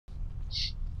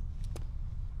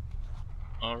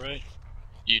Alright,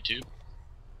 YouTube,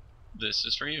 this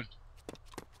is for you.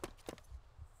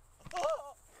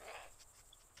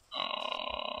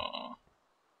 Aww.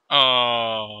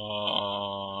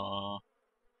 Aww.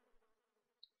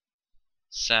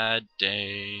 Sad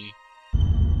day.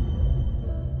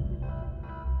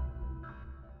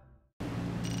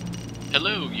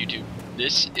 Hello, YouTube.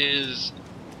 This is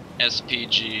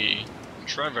SPG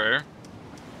Trevor,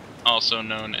 also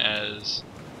known as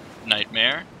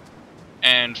Nightmare.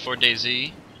 And for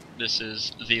DayZ, this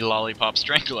is the Lollipop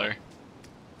Strangler.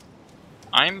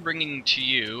 I'm bringing to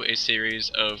you a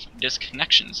series of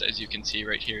disconnections, as you can see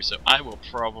right here, so I will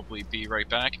probably be right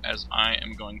back, as I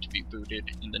am going to be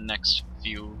booted in the next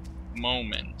few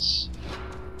moments.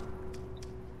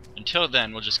 Until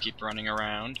then, we'll just keep running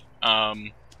around. I'll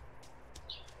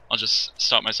just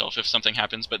stop myself if something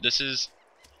happens, but this is,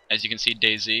 as you can see,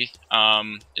 DayZ.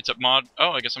 It's a mod.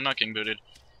 Oh, I guess I'm not getting booted.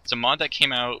 It's a mod that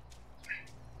came out,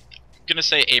 I'm gonna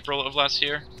say April of last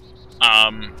year.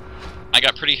 I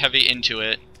got pretty heavy into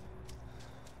it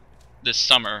this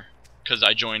summer because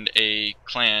I joined a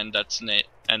clan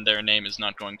and their name is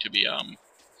not going to be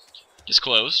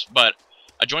disclosed. But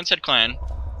I joined said clan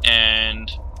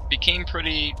and became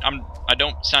pretty. I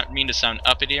don't mean to sound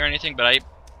uppity or anything, but I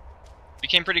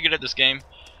became pretty good at this game.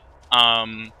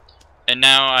 And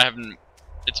now I haven't.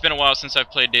 It's been a while since I've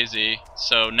played DayZ,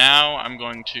 so now I'm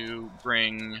going to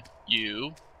bring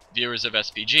you, viewers of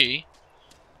SPG,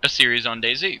 a series on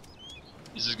DayZ.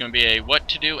 This is going to be a what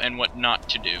to do and what not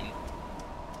to do.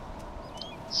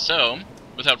 So,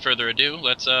 without further ado,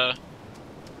 let's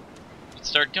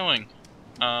start going.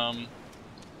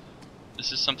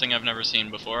 This is something I've never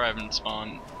seen before. I haven't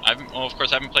spawned. Well, of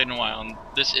course, I haven't played in a while. And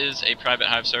this is a private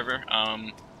hive server.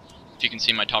 If you can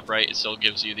see my top right, it still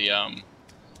gives you the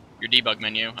your debug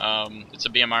menu. It's a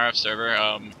BMRF server.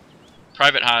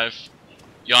 Private hive.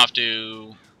 You'll have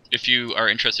to, if you are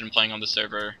interested in playing on the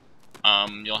server,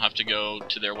 you'll have to go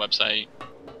to their website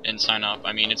and sign up.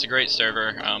 I mean, it's a great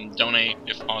server. Donate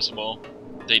if possible.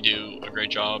 They do a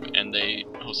great job and they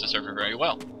host the server very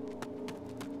well.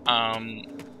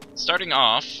 Starting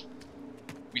off,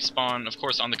 we spawn, of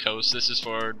course, on the coast. This is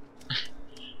for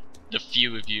the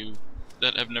few of you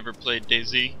that have never played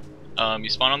DayZ. You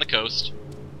spawn on the coast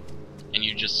and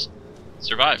you just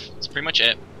survive. That's pretty much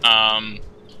it.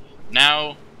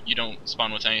 Now you don't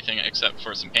spawn with anything except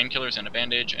for some painkillers and a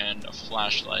bandage and a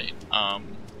flashlight.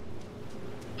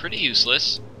 Pretty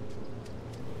useless,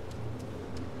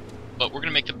 but we're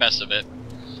gonna make the best of it.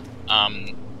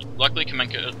 Luckily,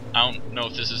 Kamenka, I don't know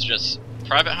if this is just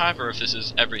private hive or if this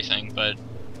is everything, but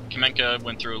Kamenka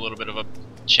went through a little bit of a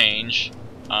change.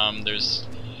 Looks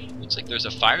like there's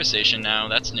a fire station now.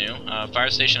 That's new. Fire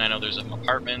station. I know there's some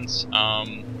apartments.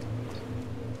 I'm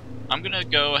gonna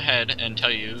go ahead and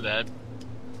tell you that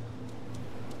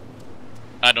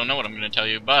I don't know what I'm going to tell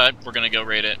you, but we're going to go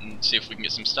raid it and see if we can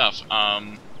get some stuff.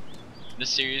 This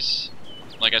series,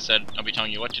 like I said, I'll be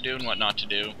telling you what to do and what not to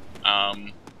do.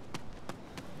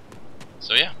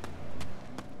 So yeah.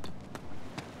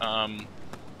 Can't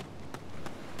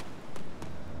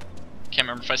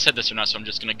remember if I said this or not, so I'm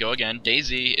just going to go again.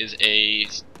 DayZ is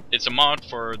it's a mod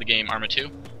for the game Arma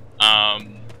 2. I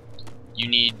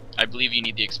believe you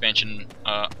need the expansion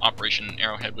Operation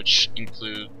Arrowhead, which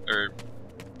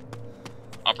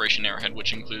Operation Arrowhead,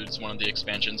 which includes one of the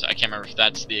expansions. I can't remember if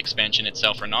that's the expansion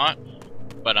itself or not,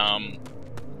 but all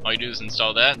you do is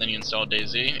install that, then you install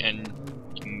DayZ, and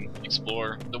you can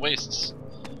explore the wastes.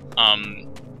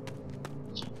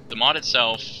 The mod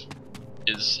itself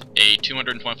is a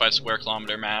 225 square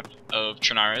kilometer map of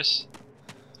Chernarus.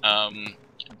 I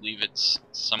believe it's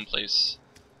someplace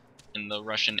in the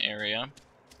Russian area,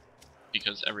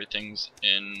 because everything's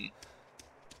in,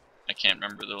 I can't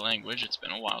remember the language. It's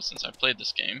been a while since I've played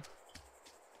this game.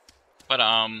 But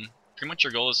pretty much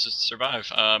your goal is to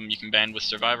survive. You can band with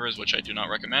survivors, which I do not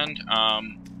recommend.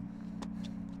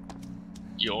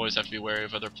 You always have to be wary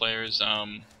of other players.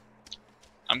 I'm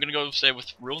gonna go say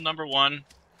with rule number 1: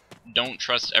 don't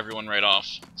trust everyone right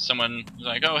off. Someone is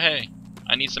like, "Oh hey,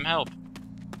 I need some help,"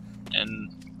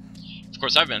 and of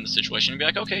course I've been in the situation and be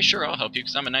like, "Okay, sure, I'll help you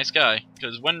because I'm a nice guy."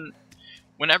 Because when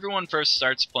everyone first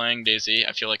starts playing DayZ,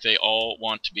 I feel like they all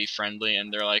want to be friendly,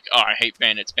 and they're like, "Oh, I hate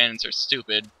bandits. Bandits are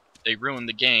stupid. They ruin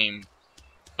the game."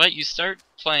 But you start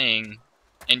playing,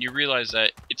 and you realize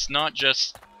that it's not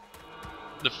just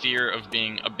the fear of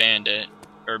being a bandit,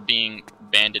 or being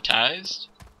banditized,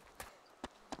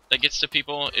 that gets to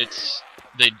people. It's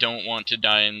they don't want to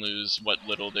die and lose what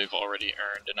little they've already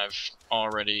earned, and I've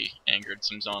already angered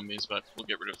some zombies, but we'll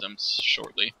get rid of them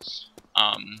shortly.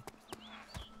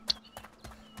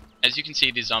 as you can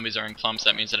see, these zombies are in clumps.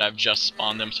 That means that I've just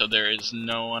spawned them, so there is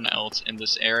no one else in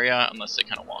this area unless they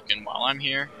kind of walk in while I'm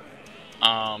here.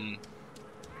 We'll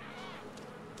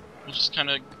just kind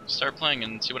of start playing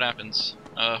and see what happens.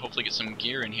 Hopefully get some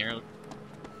gear in here.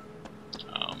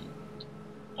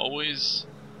 Always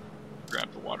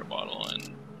grab the water bottle,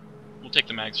 and we'll take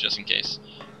the mags just in case.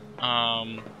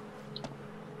 I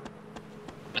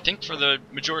think for the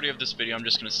majority of this video I'm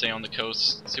just going to stay on the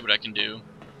coast, see what I can do.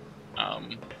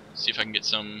 See if I can get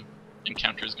some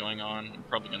encounters going on. I'm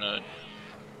probably going to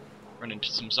run into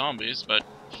some zombies, but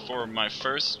for my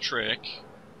first trick,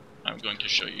 I'm going to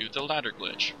show you the ladder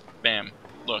glitch. Bam.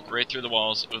 Look, right through the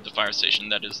walls of the fire station.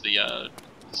 That is the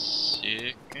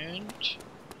second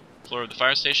floor of the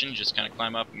fire station. You just kind of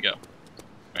climb up and go.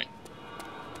 Right.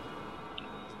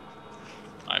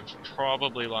 I've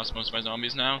probably lost most of my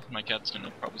zombies now. My cat's going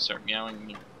to probably start meowing.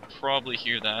 You can probably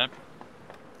hear that.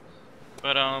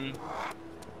 But,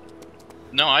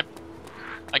 no, I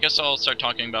guess I'll start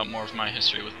talking about more of my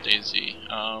history with DayZ.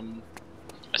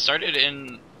 I started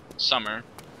in summer.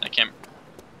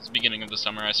 It's the beginning of the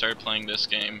summer. I started playing this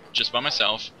game just by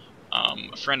myself.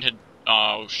 A friend had...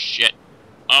 Oh, shit.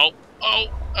 Oh,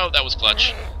 that was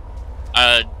clutch.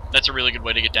 That's a really good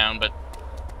way to get down, but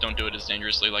don't do it as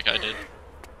dangerously like I did.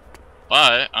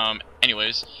 But,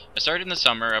 anyways, I started in the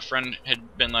summer. A friend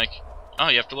had been like, oh,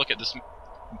 you have to look at this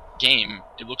game.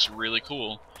 It looks really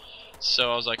cool.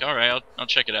 So I was like, alright, I'll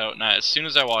check it out. And as soon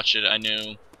as I watched it, I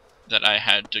knew that I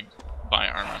had to buy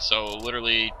Arma. So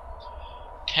literally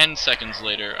 10 seconds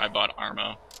later, I bought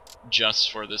Arma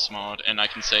just for this mod, and I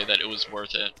can say that it was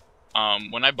worth it.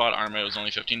 When I bought Arma, it was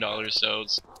only $15, so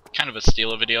it's kind of a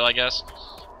steal of a deal, I guess.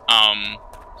 And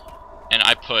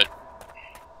I put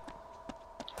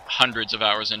hundreds of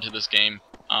hours into this game.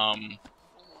 I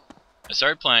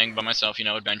started playing by myself, you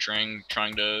know, adventuring,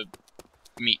 trying to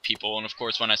meet people, and of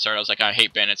course when I started I was like, I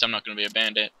hate bandits, I'm not going to be a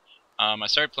bandit. I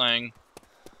started playing,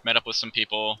 met up with some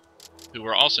people who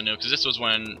were also new, because this was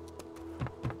when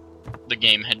the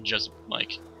game had just,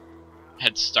 like,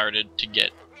 had started to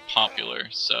get popular,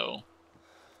 so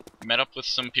met up with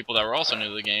some people that were also new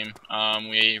to the game.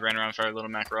 We ran around for our little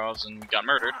Makarovs and got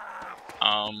murdered.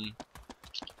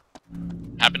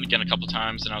 Happened again a couple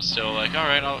times, and I was still like,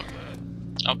 alright,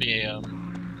 I'll be a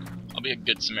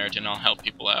good Samaritan, I'll help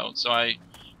people out. So I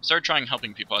started trying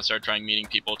helping people. I started trying meeting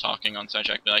people, talking on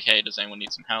Sidetrack, be like, hey, does anyone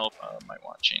need some help? Might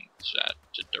want to change that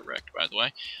to direct, by the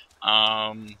way.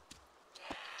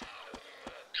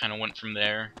 Kind of went from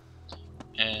there,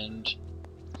 and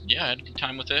yeah, I had a good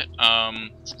time with it.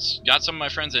 Got some of my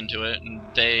friends into it, and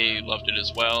they loved it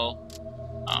as well.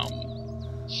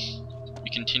 We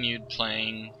continued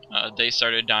playing. They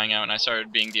started dying out, and I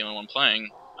started being the only one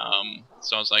playing.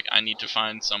 So I was like, I need to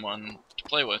find someone to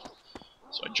play with.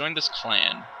 So I joined this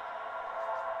clan.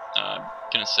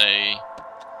 Gonna say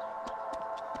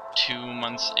 2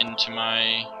 months into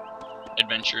my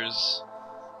adventures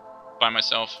by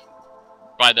myself.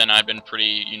 By then I'd been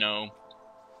pretty, you know,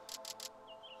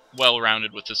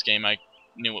 well-rounded with this game. I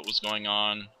knew what was going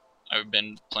on. I've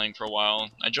been playing for a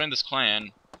while. I joined this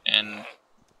clan and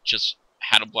just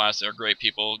had a blast. They're great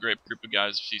people, great group of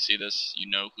guys. If you see this, you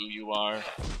know who you are.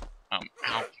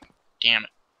 Ow, damn it.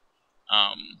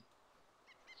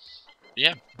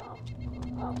 Yeah.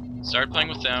 Started playing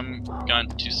with them, got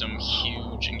into some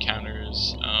huge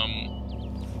encounters.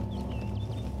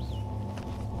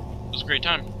 It was a great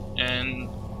time, and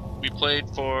we played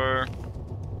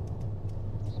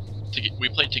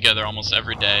together almost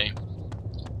every day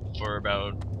for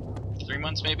about 3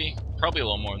 months, maybe, probably a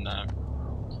little more than that.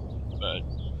 But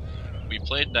we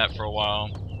played that for a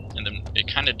while, and then it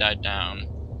kind of died down.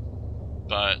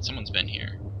 But someone's been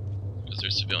here because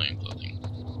there's civilian clothing.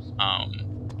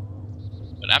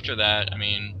 But after that, I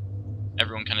mean,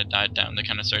 everyone kind of died down. They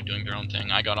kind of started doing their own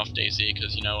thing. I got off DayZ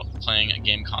because, you know, playing a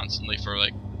game constantly for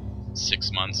like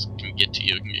 6 months can get to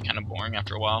you. It can get kind of boring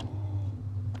after a while.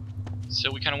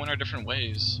 So we kind of went our different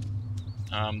ways.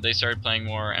 They started playing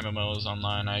more MMOs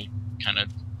online. I can't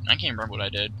remember what I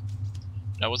did.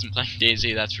 But I wasn't playing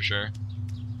DayZ, that's for sure.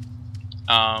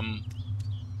 Kind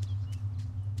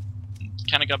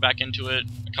of got back into it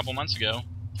a couple months ago.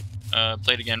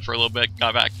 Played again for a little bit,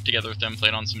 got back together with them,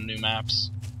 played on some new maps.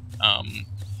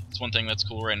 It's one thing that's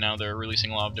cool right now, they're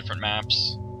releasing a lot of different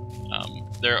maps.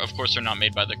 Of course they're not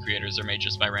made by the creators, they're made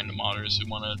just by random modders who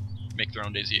want to make their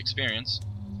own DayZ experience.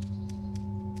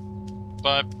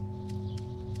 But,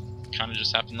 kind of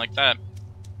just happened like that.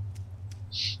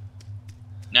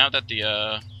 Now that the,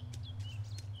 I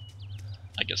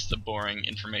guess the boring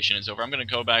information is over, I'm going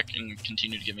to go back and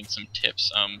continue giving some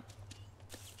tips.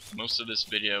 most of this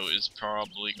video is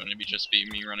probably going to be just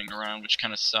me running around, which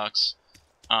kind of sucks.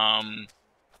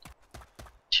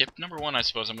 Tip number one, I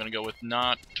suppose I'm going to go with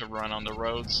not to run on the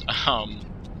roads.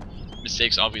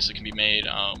 Mistakes obviously can be made.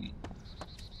 I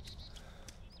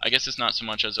guess it's not so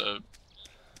much as a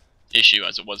issue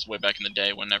as it was way back in the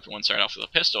day when everyone started off with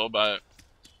a pistol, but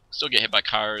still get hit by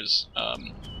cars.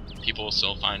 People will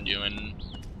still find you and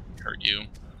hurt you.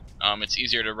 It's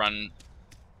easier to run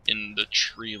in the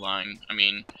tree line. I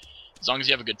mean, as long as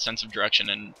you have a good sense of direction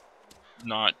and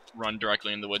not run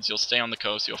directly in the woods, you'll stay on the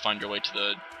coast, you'll find your way to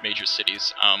the major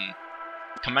cities.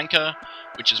 Kamenka,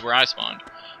 which is where I spawned,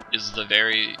 is the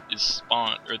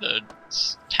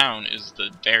town is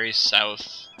the very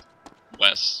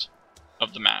southwest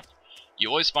of the map. You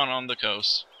always spawn on the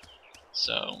coast,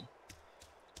 so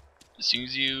if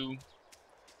you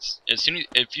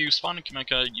spawn in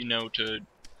Kamenka, you know to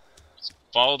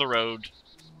follow the road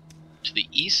to the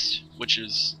east, which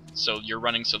is, so you're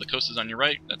running, so the coast is on your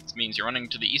right. That means you're running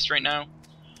to the east right now.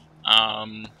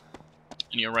 And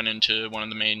you'll run into one of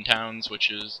the main towns,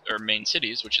 main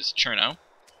cities, which is Chernarus.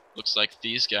 Looks like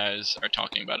these guys are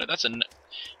talking about it. That's a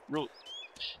rule.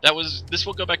 This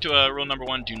will go back to rule number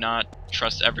one: do not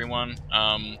trust everyone.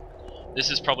 This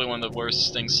is probably one of the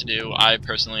worst things to do. I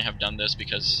personally have done this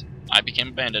because I became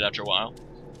a bandit after a while.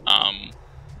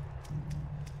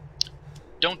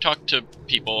 Don't talk to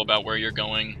people about where you're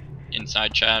going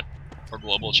inside chat or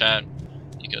global chat,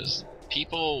 because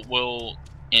people will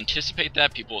anticipate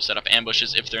that. People will set up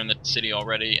ambushes if they're in the city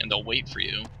already, and they'll wait for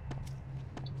you,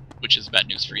 which is bad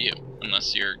news for you,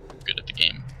 unless you're good at the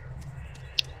game.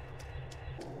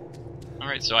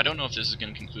 Alright, so I don't know if this is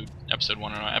going to conclude episode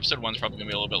 1 or not. Episode 1 is probably going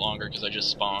to be a little bit longer because I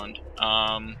just spawned.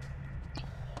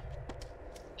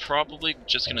 Probably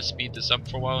just going to speed this up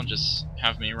for a while and just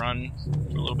have me run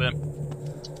for a little bit.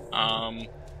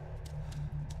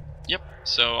 Yep,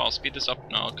 so I'll speed this up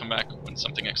and I'll come back when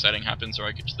something exciting happens or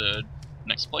I get to the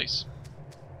next place.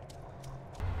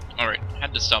 Alright,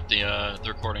 had to stop the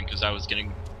recording because I was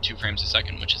getting 2 frames a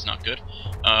second, which is not good.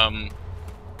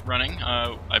 Running,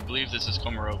 I believe this is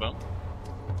Komarovo.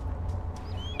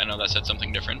 I know that said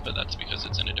something different, but that's because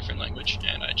it's in a different language,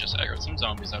 and I just aggroed some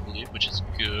zombies, I believe, which is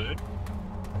good.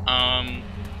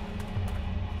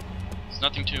 There's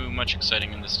nothing too much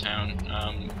exciting in this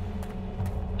town.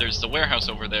 There's the warehouse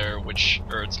over there,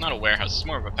 or it's not a warehouse, it's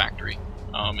more of a factory.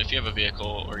 If you have a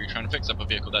vehicle, or you're trying to fix up a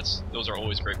vehicle, those are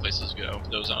always great places to go.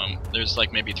 There's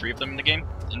like maybe 3 of them in the game,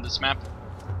 in this map.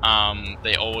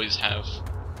 They always have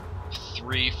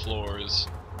 3 floors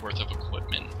worth of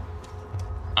equipment.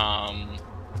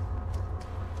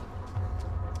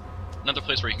 Another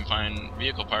place where you can find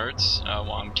vehicle parts,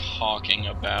 while I'm talking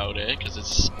about it, because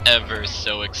it's ever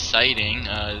so exciting,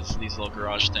 is these little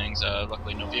garage things.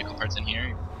 Luckily no vehicle parts in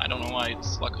here. I don't know why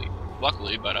it's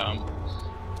luckily, but I'm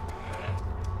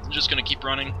just gonna keep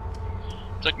running,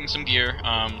 collecting some gear.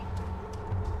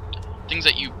 Things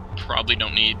that you probably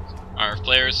don't need are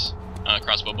flares,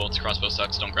 crossbow bolts. Crossbow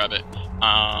sucks, don't grab it.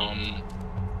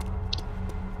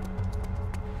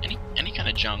 Any kind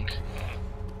of junk,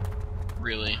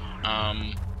 really.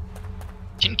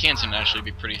 Tin cans can actually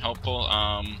be pretty helpful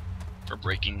for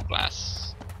breaking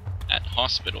glass at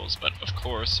hospitals, but of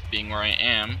course, being where I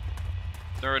am,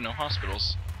 there are no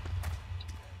hospitals.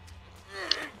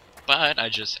 But I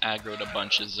just aggroed a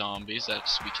bunch of zombies,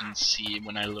 as we can see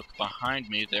when I look behind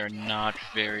me. They're not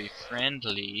very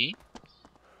friendly.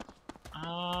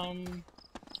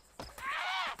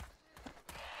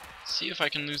 See if I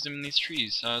can lose them in these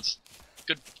trees. It's a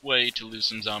good way to lose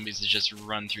some zombies is just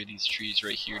run through these trees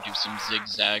right here, do some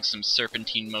zigzags, some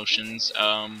serpentine motions.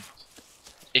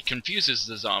 It confuses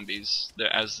the zombies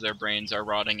as their brains are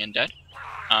rotting and dead.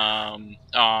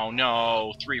 Oh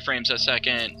no, 3 frames a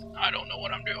second. I don't know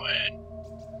what I'm doing.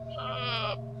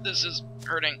 This is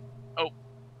hurting. Oh,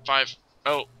 5.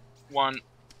 Oh, 1.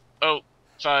 Oh,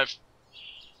 5.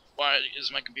 Why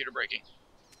is my computer breaking?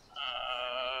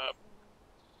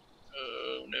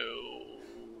 Oh no.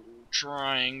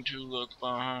 Trying to look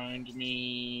behind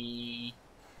me.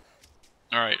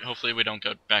 Alright, hopefully we don't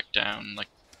go back down like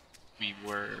we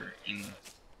were in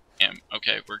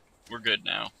okay, we're good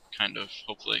now, kind of,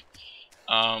 hopefully.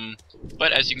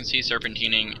 But as you can see,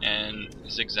 serpentining and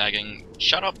zigzagging.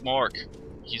 Shut up, Mork.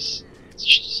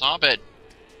 Stop it.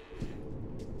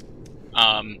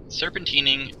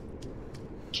 Serpentining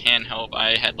can help.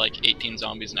 I had like 18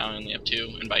 zombies, now I only have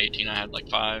 2, and by 18 I had like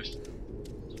 5.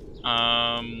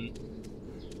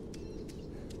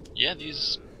 Yeah,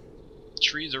 these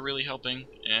trees are really helping,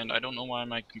 and I don't know why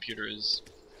my computer is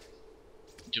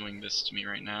doing this to me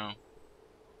right now.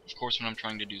 Of course, when I'm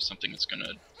trying to do something, it's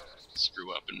gonna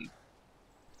screw up and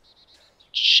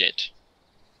shit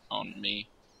on me.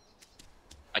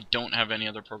 I don't have any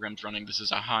other programs running. This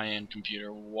is a high-end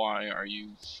computer. Why are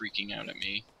you freaking out at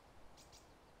me?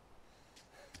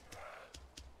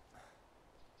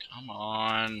 Come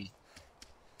on.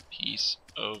 Piece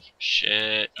of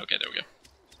shit. Okay, there we go.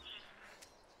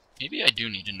 Maybe I do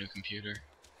need a new computer.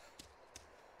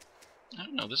 I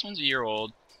don't know, this one's a year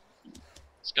old.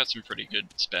 It's got some pretty good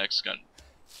specs.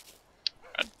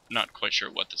 I'm not quite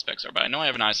sure what the specs are, but I know I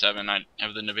have an i7. I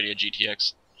have the NVIDIA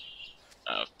GTX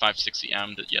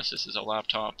 560M. That yes, this is a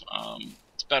laptop.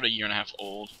 It's about a year and a half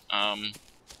old. I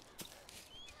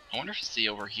wonder if it's the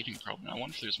overheating problem. I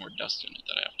wonder if there's more dust in it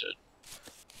that I have to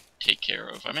take care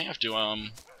of. I may have to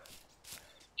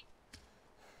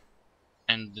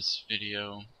end this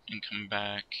video and come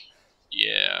back.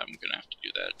 Yeah, I'm gonna have to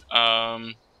do that.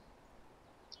 I'm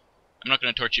not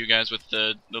gonna torture you guys with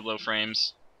the low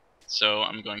frames, so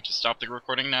I'm going to stop the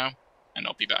recording now, and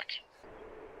I'll be back.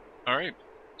 Alright,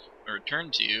 I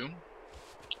return to you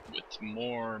with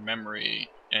more memory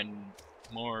and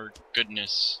more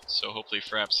goodness, so hopefully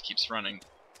Fraps keeps running.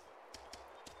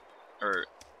 Or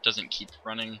doesn't keep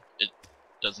running, it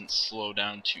doesn't slow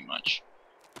down too much.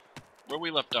 Where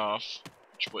we left off,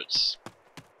 which was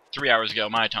 3 hours ago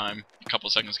my time, a couple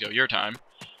seconds ago your time,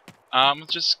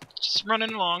 just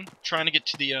running along, trying to get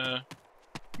to the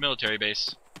military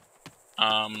base.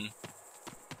 After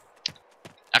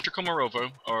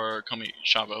Komarovo, or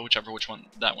Komishavo, which one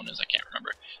that one is, I can't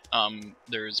remember,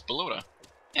 there's Balota.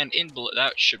 And in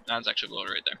that's actually Balota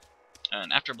right there.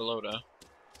 And after Balota,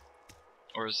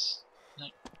 or is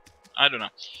that, I don't know.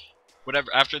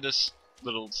 Whatever, after this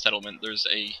little settlement, there's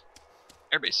a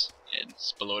airbase.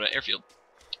 It's Balota Airfield.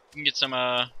 You can get some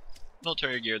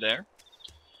military gear there.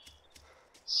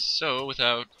 So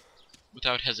without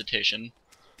hesitation,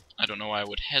 I don't know why I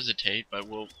would hesitate, but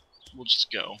we'll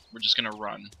just go. We're just gonna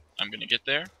run. I'm gonna get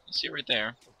there. You see it right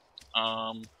there.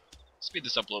 Speed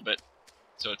this up a little bit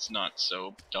so it's not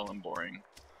so dull and boring.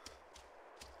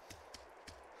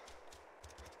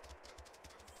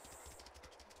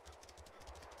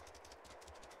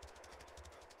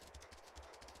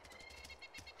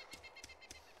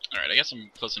 Alright, I guess I'm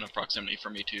close enough proximity for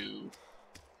me to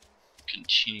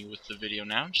continue with the video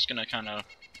now. I'm just gonna kinda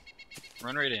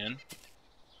run right in.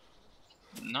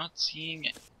 Not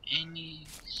seeing any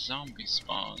zombie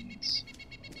spawns.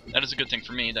 That is a good thing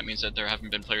for me. That means that there haven't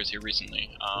been players here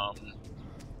recently. I'm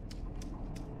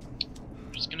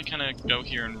just gonna kinda go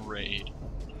here and raid.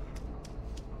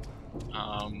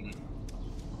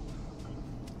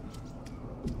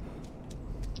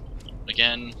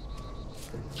 Again,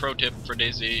 pro tip for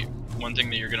DayZ, one thing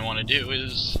that you're going to want to do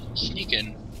is sneak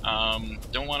in.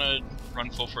 Don't want to run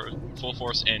full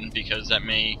force in, because that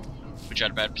may put you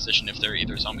at a bad position if they're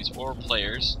either zombies or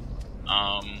players.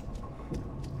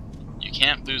 You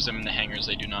can't lose them in the hangars.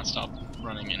 They do not stop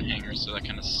running in hangars, so that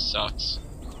kind of sucks.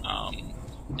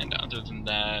 And other than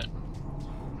that,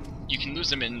 you can lose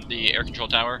them in the air control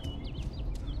tower,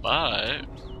 but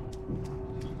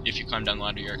if you climb down the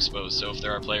ladder, you're exposed. So if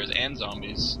there are players and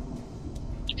zombies,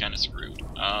 you're kind of screwed.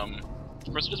 Of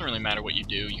course, it doesn't really matter what you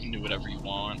do. You can do whatever you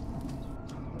want.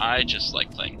 I just like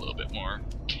playing a little bit more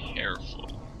careful.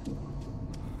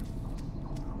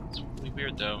 It's really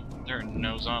weird, though. There are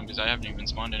no zombies. I haven't even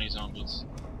spawned any zombies.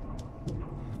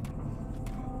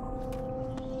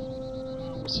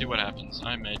 We'll see what happens.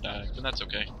 I may die, but that's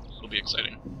okay. It'll be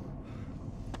exciting.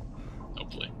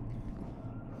 Hopefully.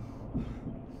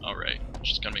 Alright,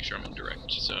 just gotta make sure I'm in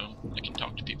direct so I can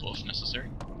talk to people if necessary.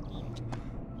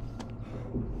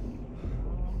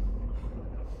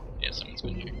 Yeah, someone's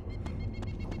been here.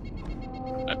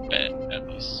 I bet, at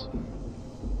least.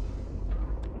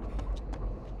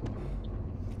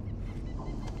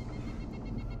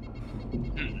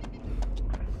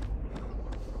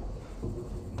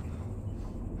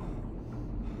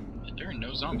 There are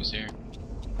no zombies here.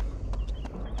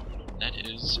 That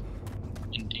is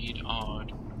indeed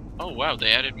odd. Oh wow,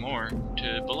 they added more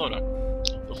to Balota.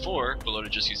 Before, Balota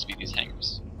just used to be these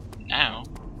hangars. Now,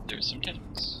 there's some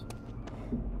tents.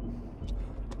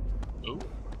 Oh,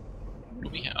 what do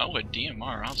we have? Oh, a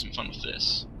DMR. I'll have some fun with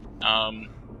this.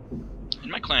 In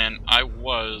my clan, I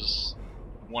was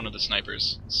one of the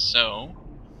snipers. So,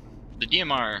 the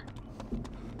DMR,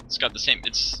 it's got the same,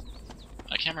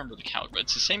 I can't remember the caliber.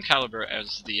 It's the same caliber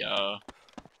as the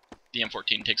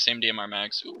M14. Takes same DMR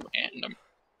mags. Ooh, and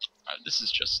this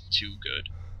is just too good.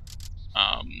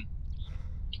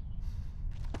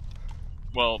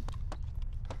 Well,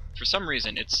 for some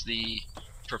reason, it's the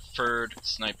preferred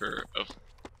sniper of.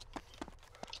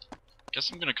 I guess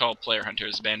I'm gonna call player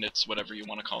hunters, bandits, whatever you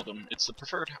want to call them. It's the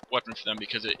preferred weapon for them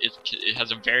because it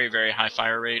has a very, very high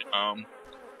fire rate.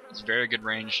 It's very good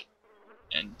range,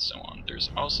 and so on. There's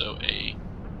also a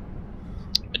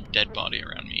dead body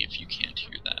around me, if you can't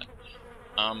hear that.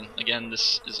 Again,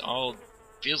 this is all,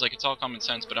 feels like it's all common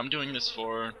sense, but I'm doing this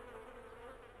for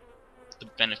the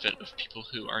benefit of people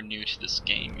who are new to this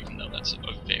game, even though that's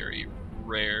a very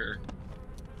rare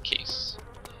case.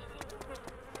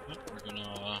 We're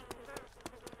gonna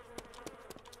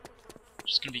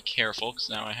just gonna be careful, because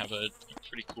now I have a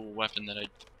pretty cool weapon that I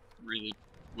really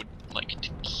would like to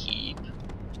keep.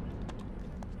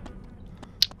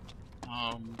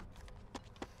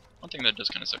 One thing that does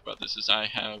kind of suck about this is I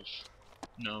have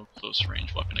no close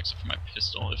range weapon except for my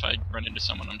pistol. If I run into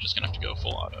someone, I'm just gonna have to go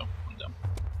full auto on them.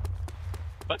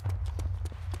 But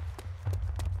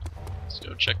let's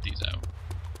go check these out.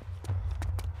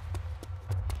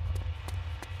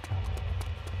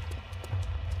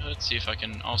 Let's see if I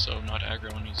can also not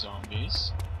aggro any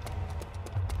zombies.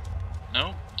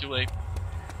 No, too late.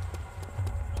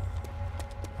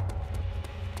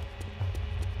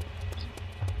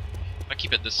 If I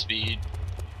keep at this speed,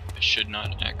 I should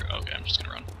not aggro. Okay, I'm just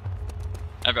gonna run.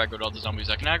 I've aggroed all the zombies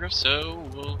I can aggro, so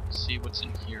we'll see what's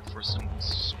in here for some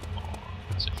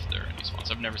spawns, if there are any spawns.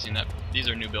 I've never seen that. These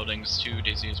are new buildings to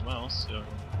DayZ as well, so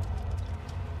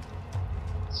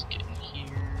let's get in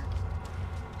here.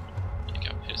 Take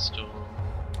out pistol,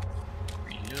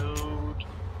 reload,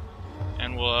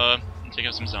 and we'll take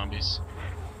out some zombies.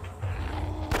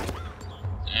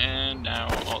 And now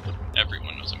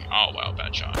everyone knows I'm. Oh wow,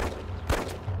 bad shot.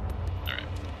 All right.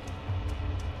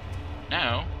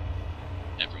 Now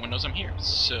everyone knows I'm here,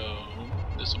 so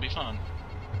this will be fun.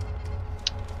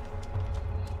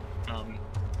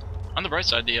 On the bright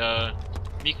side,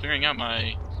 me clearing out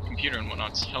my computer and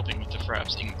whatnot's helping with the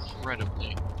fraps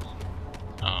incredibly.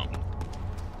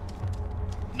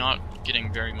 Not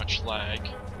getting very much lag.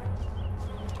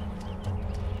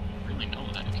 Really no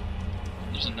lag.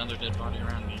 There's another dead body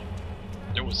around me.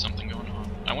 There was something going on.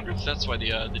 I wonder if that's why the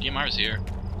DMR's here.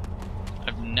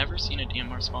 I've never seen a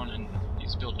DMR spawn in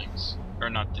these buildings. Or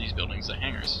not these buildings, the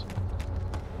hangars.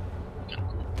 Kinda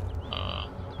cool.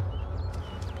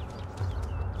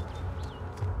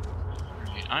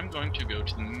 Alright, I'm going to go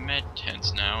to the med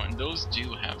tents now, and those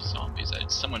do have zombies.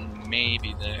 Someone may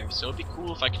be there, so it'd be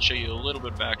cool if I could show you a little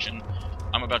bit of action.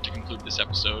 I'm about to conclude this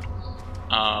episode.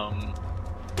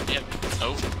 Yeah.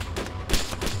 Oh.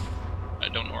 I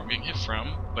don't know where I'm getting hit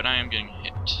from, but I am getting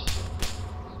hit.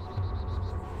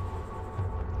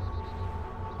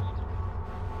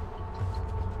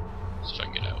 See if I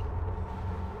can get out.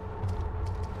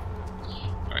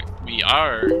 Alright, we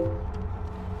are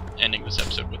ending this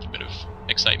episode with a bit of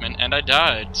excitement, and I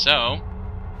died, so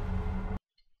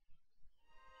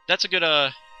that's a good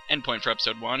endpoint for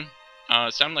episode 1.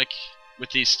 Sound like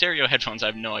with these stereo headphones I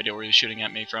have no idea where he's shooting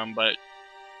at me from, but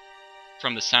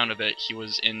from the sound of it, he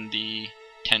was in the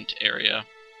tent area.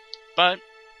 But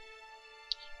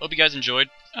hope you guys enjoyed.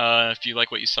 If you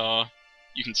like what you saw,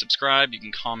 you can subscribe, you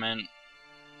can comment,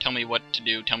 tell me what to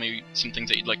do, tell me some things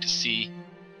that you'd like to see,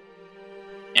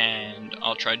 and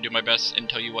I'll try to do my best and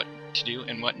tell you what to do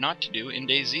and what not to do in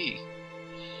DayZ.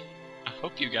 I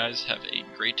hope you guys have a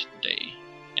great day,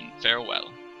 and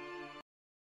farewell.